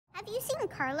Have you seen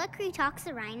Carla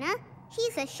Cretoxyrhina?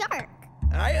 She's a shark.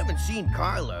 I haven't seen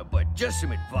Carla, but just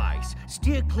some advice.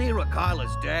 Steer clear of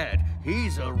Carla's dad.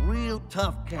 He's a real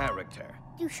tough character.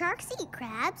 Do sharks eat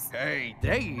crabs? Hey,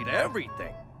 they eat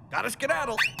everything. Gotta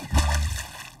skedaddle.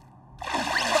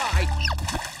 Bye.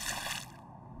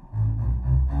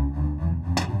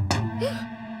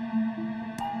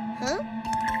 Huh?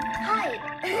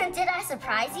 Hi, did I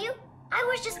surprise you? I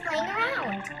was just playing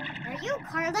around. Are you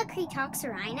Carla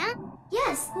Cretoxyrhina?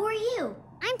 Yes, who are you?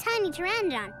 I'm Tiny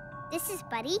Pteranodon. This is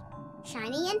Buddy,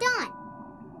 Shiny, and Dawn.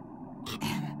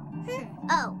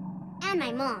 Oh, and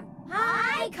my mom.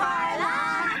 Hi,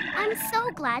 Carla! I'm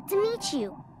so glad to meet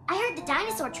you. I heard the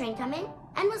dinosaur train come in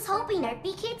and was hoping there'd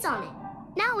be kids on it.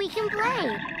 Now we can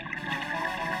play.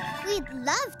 We'd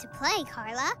love to play,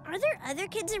 Carla. Are there other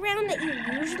kids around that you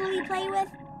usually play with?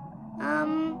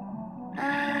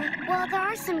 Well, there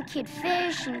are some kid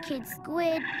fish and kid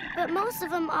squid, but most of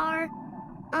them are,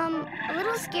 a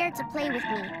little scared to play with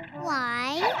me.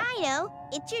 Why? I know.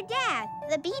 It's your dad,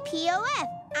 the BPOF.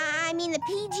 I mean the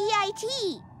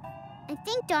PGIT. I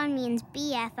think Dawn means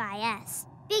BFIS.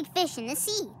 Big fish in the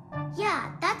sea.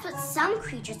 Yeah, that's what some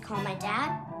creatures call my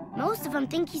dad. Most of them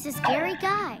think he's a scary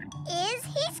guy. Is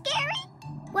he scary?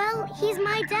 Well, he's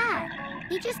my dad.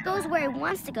 He just goes where he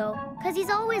wants to go, because he's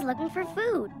always looking for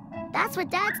food. That's what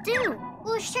dads do.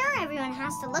 Well, sure, everyone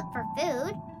has to look for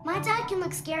food. My dad can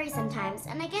look scary sometimes,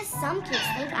 and I guess some kids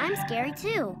think I'm scary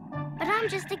too, but I'm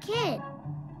just a kid.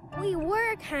 We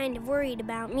were kind of worried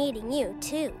about meeting you,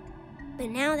 too. But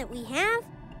now that we have,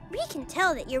 we can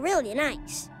tell that you're really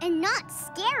nice. And not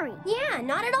scary. Yeah,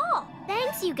 not at all.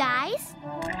 Thanks, you guys.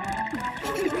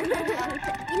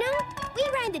 You know, we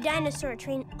ride the dinosaur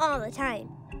train all the time.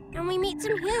 And we meet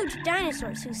some huge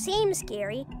dinosaurs who seem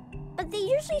scary, but they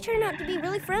usually turn out to be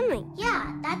really friendly.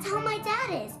 Yeah, that's how my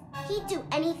dad is. He'd do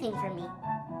anything for me.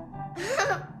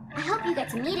 I hope you get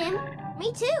to meet him.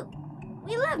 Me too.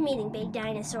 We love meeting big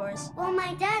dinosaurs. Well,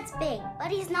 my dad's big,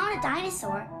 but he's not a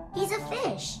dinosaur. He's a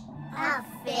fish. A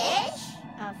fish?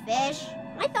 A fish?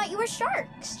 I thought you were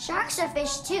sharks. Sharks are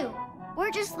fish too.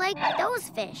 We're just like those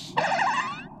fish.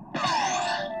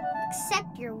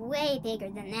 Except you're way bigger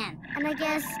than them. And I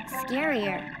guess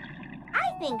scarier.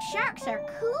 I think sharks are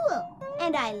cool.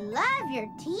 And I love your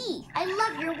teeth. I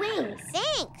love your wings.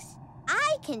 Thanks.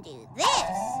 I can do this.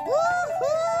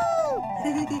 Woohoo!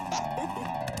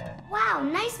 Wow,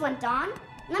 nice one, Dawn.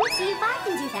 Let me see if I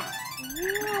can do that.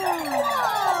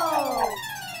 Whoa!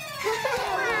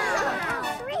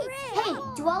 Hey,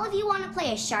 do all of you want to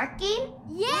play a shark game?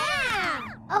 Yeah!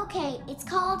 Okay, it's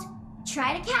called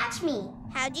Try to Catch Me.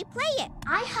 How'd you play it?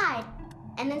 I hide,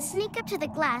 And then sneak up to the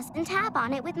glass and tap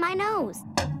on it with my nose.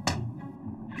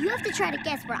 You have to try to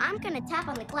guess where I'm gonna tap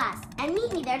on the glass and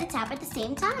meet me there to tap at the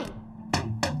same time.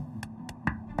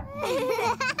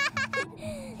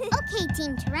 Okay,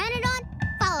 Team Pteranodon,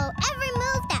 follow every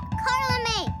move that Carla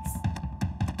makes.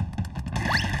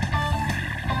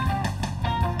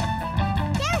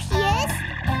 There she is.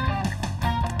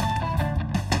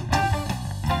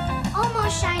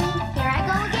 Almost, Shiny. Here I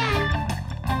go again.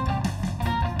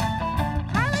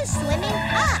 Carla's swimming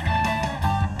up.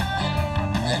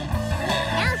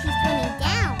 Now she's swimming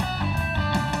down.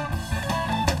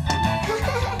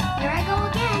 Here I go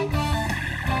again.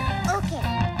 Okay,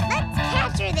 let's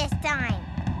catch her this time.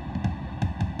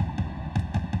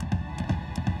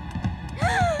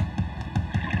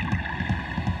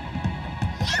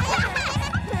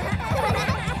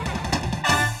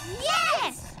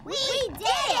 Yes! We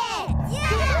did it!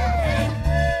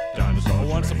 Yeah! Dinosaur.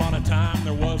 Once upon a time,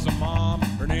 there was a mom.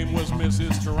 Her name was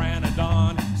Mrs.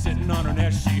 Pteranodon. Sitting on her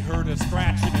nest, she heard a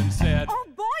scratching and said, Oh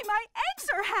boy, my eggs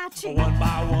are hatching! one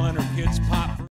by one, her kids popped